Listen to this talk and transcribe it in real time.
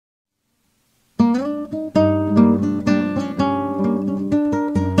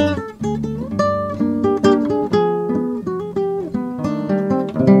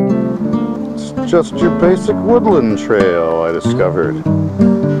just your basic woodland trail, I discovered.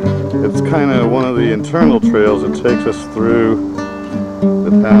 It's kind of one of the internal trails that takes us through the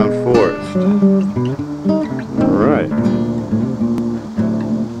town forest. Alright.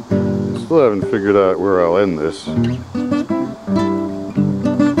 Still haven't figured out where I'll end this.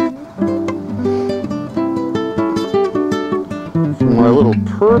 From my little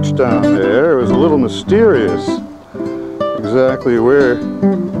perch down there, it was a little mysterious exactly where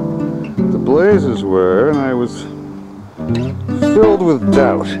the blazes were, and I was filled with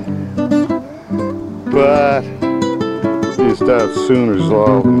doubt. But these doubts soon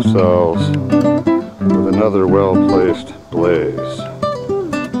resolve themselves with another well-placed blaze.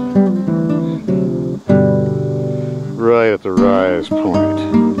 Right at the rise point.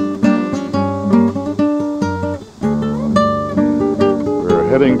 We're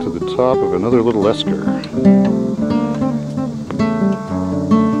heading to the top of another little esker.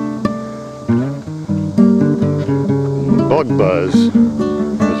 Bug buzz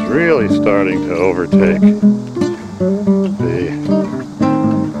is really starting to overtake the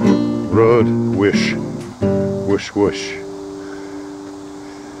road wish, whoosh whoosh.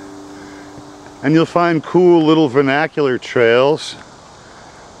 And you'll find cool little vernacular trails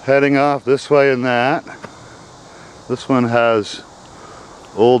heading off this way and that. This one has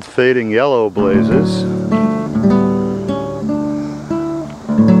old fading yellow blazes.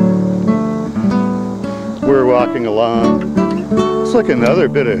 We're walking along. It's like another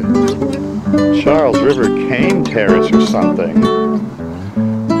bit of Charles River cane terrace or something.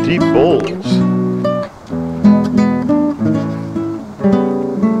 Deep bowls.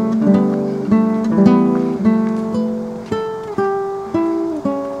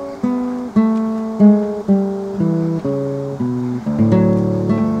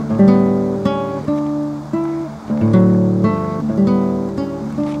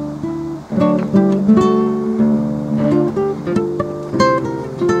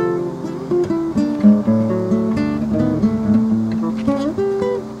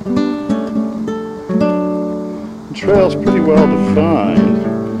 The trail's pretty well defined.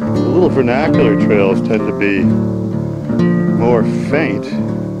 The little vernacular trails tend to be more faint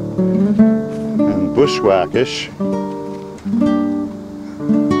and bushwhackish.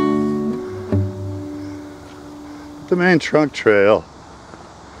 The main trunk trail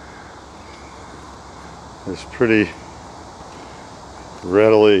is pretty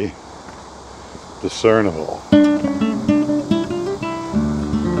readily discernible.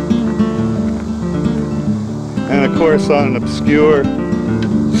 And of course, on an obscure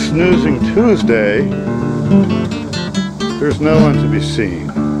snoozing Tuesday, there's no one to be seen.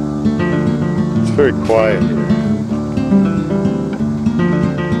 It's very quiet here.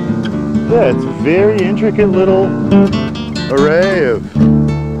 Yeah, it's a very intricate little array of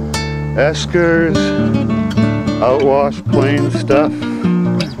eskers, outwash plain stuff.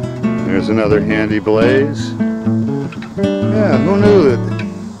 There's another handy blaze. Yeah, who knew that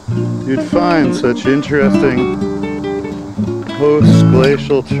you'd find such interesting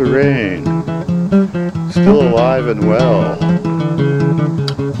post-glacial terrain still alive and well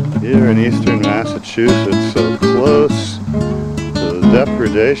here in eastern Massachusetts, so close to the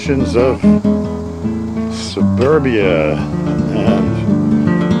depredations of suburbia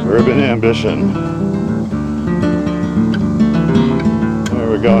and urban ambition.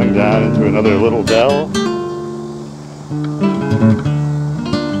 We're going down into another little dell.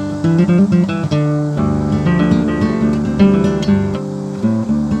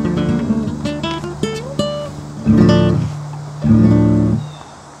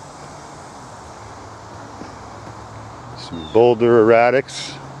 Some boulder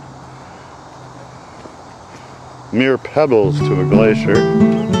erratics, mere pebbles to a glacier.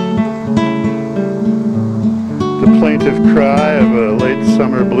 The plaintive cry of a late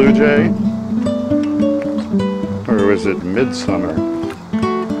summer blue jay, or was it midsummer?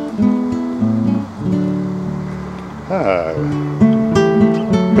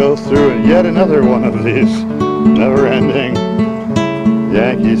 Go through yet another one of these never-ending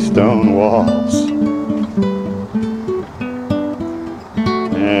Yankee stone walls.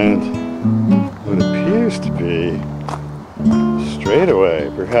 And what appears to be straightaway,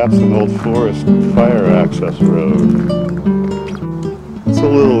 perhaps an old forest fire access road. It's a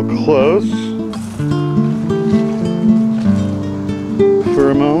little close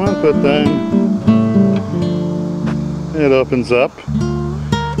for a moment, but then it opens up,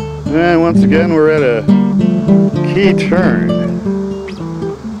 and once again we're at a key turn.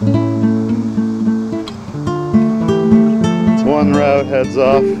 One route heads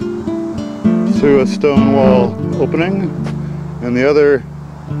off through a stone wall opening, and the other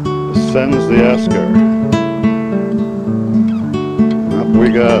descends the Esker. Up we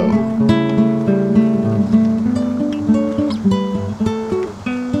go.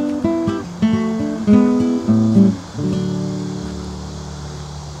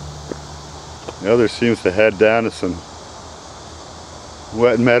 The other seems to head down to some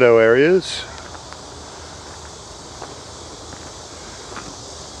wet meadow areas.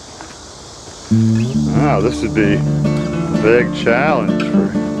 Wow, this would be a big challenge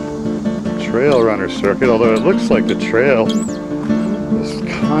for a trail runner circuit, although it looks like the trail is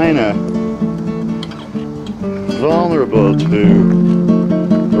kind of vulnerable to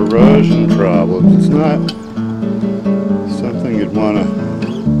erosion problems. It's not something you'd want to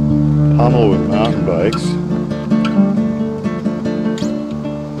pummel with mountain bikes.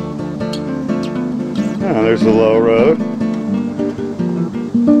 Ah, there's the low road.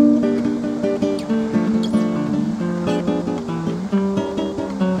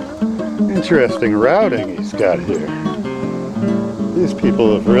 Interesting routing he's got here. These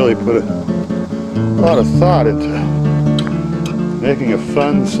people have really put a lot of thought into making a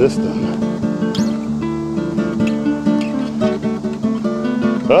fun system.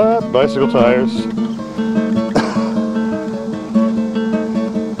 Ah, bicycle tires.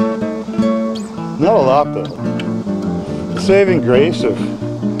 Not a lot though. The saving grace of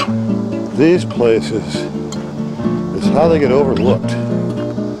these places is how they get overlooked.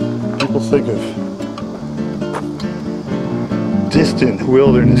 People think of distant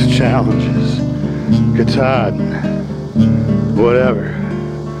wilderness challenges, Katahdin, whatever.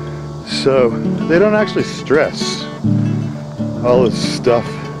 So they don't actually stress all this stuff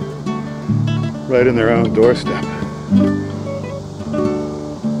right in their own doorstep.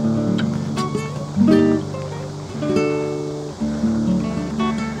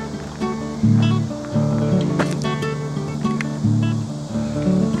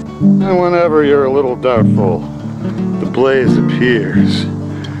 And whenever you're a little doubtful, the blaze appears.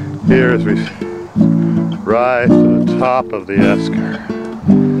 Here as we rise to the top of the Esker.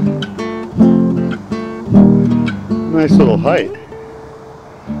 Nice little height.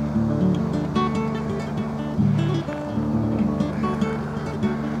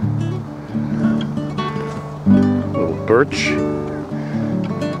 Little birch.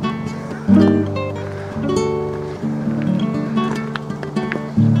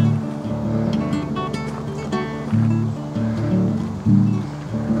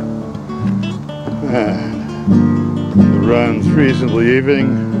 The run's reasonably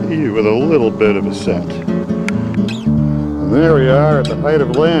even with a little bit of ascent. And there we are at the height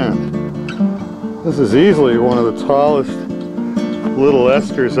of land. This is easily one of the tallest little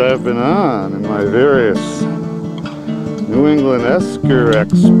Eskers I've been on in my various New England Esker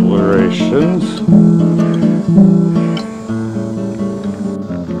explorations.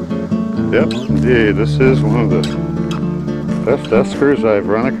 Yep, indeed, this is one of the best Eskers I've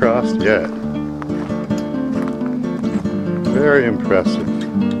run across yet. Very impressive.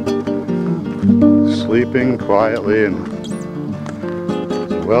 Sleeping quietly in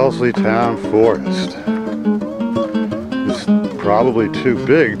the Wellesley town forest. It's probably too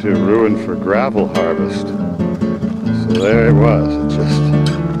big to ruin for gravel harvest. So there it was. It just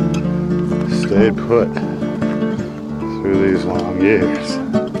stayed put through these long years.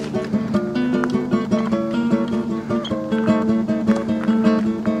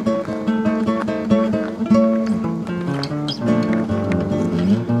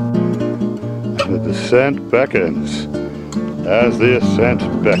 The descent beckons as the ascent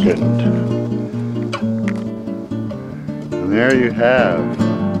beckoned. And there you have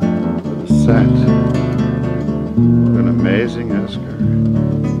the descent of an amazing Esker.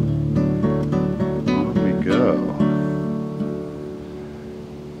 On we go.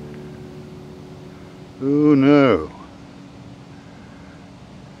 Who knew?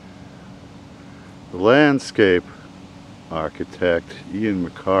 The landscape architect Ian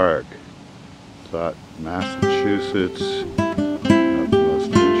McHarg thought Massachusetts had the most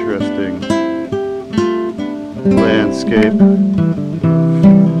interesting landscape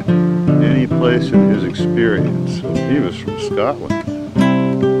any place in his experience. So he was from Scotland.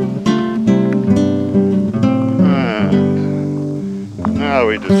 And now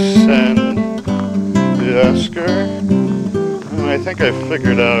we descend the Esker, and I think I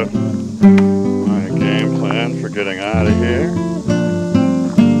figured out my game plan for getting out of here.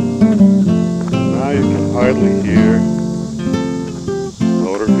 You can hardly hear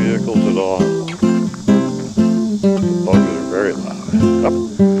motor vehicles at all. The bugs are very loud. Up.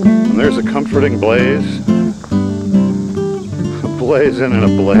 And there's a comforting blaze. A blazing and a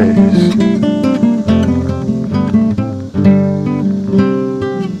blaze.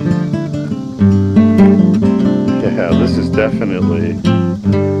 This is definitely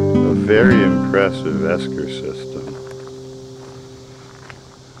a very impressive esker system.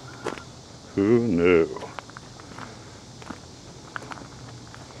 Who knew?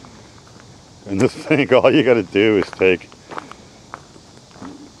 And this thing, all you gotta do is take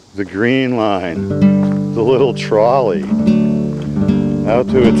the green line, the little trolley, out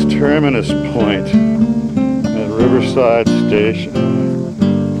to its terminus point at Riverside Station,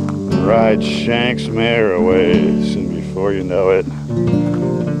 and ride Shanks Mare a ways, and before you know it,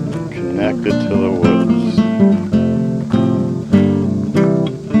 connected to the woods.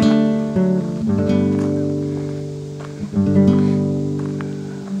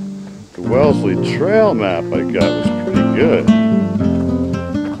 The Wellesley trail map I got was pretty good.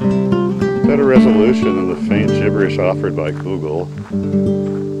 Better resolution than the faint gibberish offered by Google.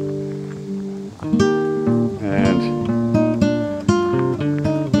 And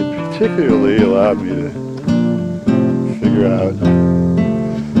it particularly allowed me to figure out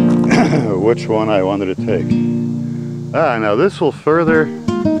which one I wanted to take. Now this will further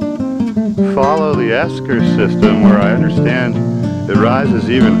follow the Esker system, where I understand it rises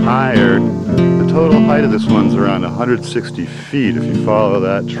even higher. The total height of this one's around 160 feet if you follow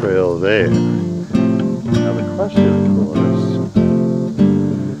that trail there. Now the question, of course,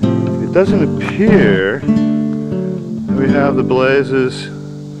 it doesn't appear that we have the blazes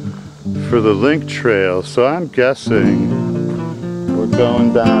for the link trail, so I'm guessing we're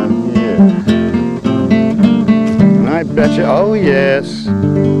going down here. And I bet you, oh yes,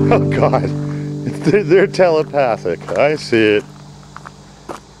 oh God, they're telepathic, I see it.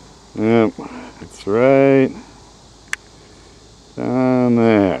 Yep, it's right down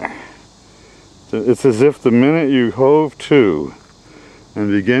there. It's as if the minute you hove to and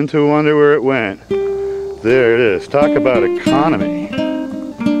begin to wonder where it went, there it is. Talk about economy.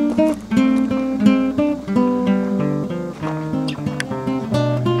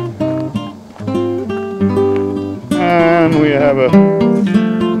 And we have a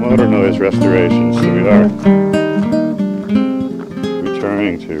motor noise restoration, so we are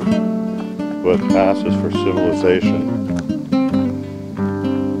returning to what passes for civilization.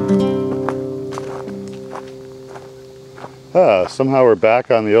 Somehow we're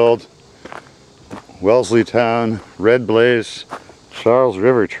back on the old Wellesley Town Red Blaze Charles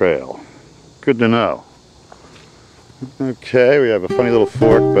River Trail. Good to know. Okay, we have a funny little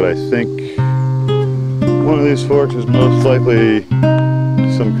fork, but I think one of these forks is most likely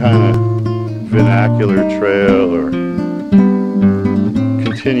some kind of vernacular trail or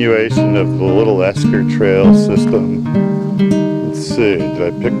continuation of the little Esker trail system. Let's see, did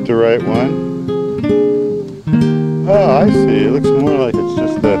I pick the right one? Oh, I see. It looks more like it's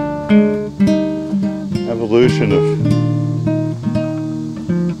just a evolution of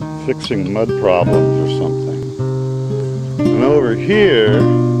fixing mud problems or something. And over here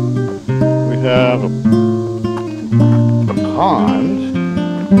we have a pond.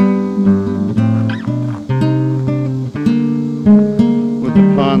 With the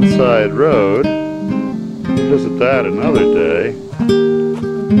pondside road. We'll visit that another day.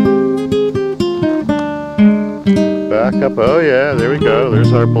 Back up, oh yeah, there we go,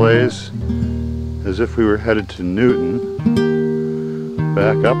 there's our blaze, as if we were headed to Newton.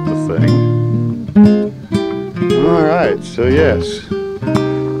 Back up the thing. Alright, so yes,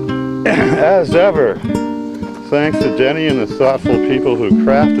 as ever, thanks to Denny and the thoughtful people who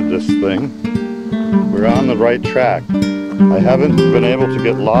crafted this thing, we're on the right track. I haven't been able to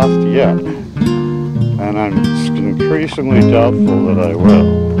get lost yet, and I'm increasingly doubtful that I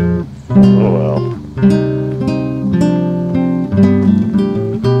will. Oh well.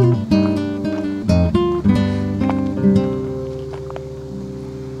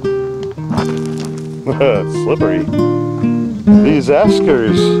 It's slippery. These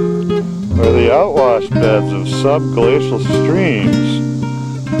eskers are the outwash beds of subglacial streams.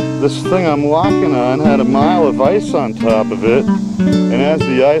 This thing I'm walking on had a mile of ice on top of it, and as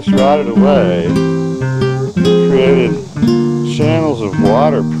the ice rotted away, it created channels of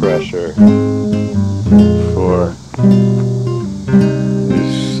water pressure for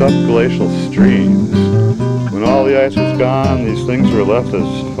these subglacial streams. When all the ice was gone, these things were left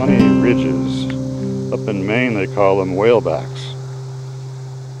as funny ridges. Up in Maine they call them whalebacks.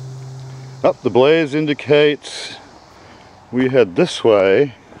 Up the blaze indicates we head this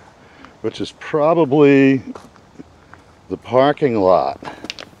way, which is probably the parking lot.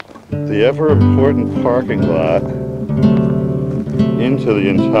 The ever important parking lot into the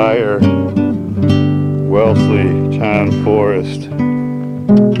entire Wellesley Town Forest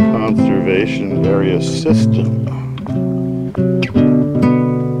Conservation Area system.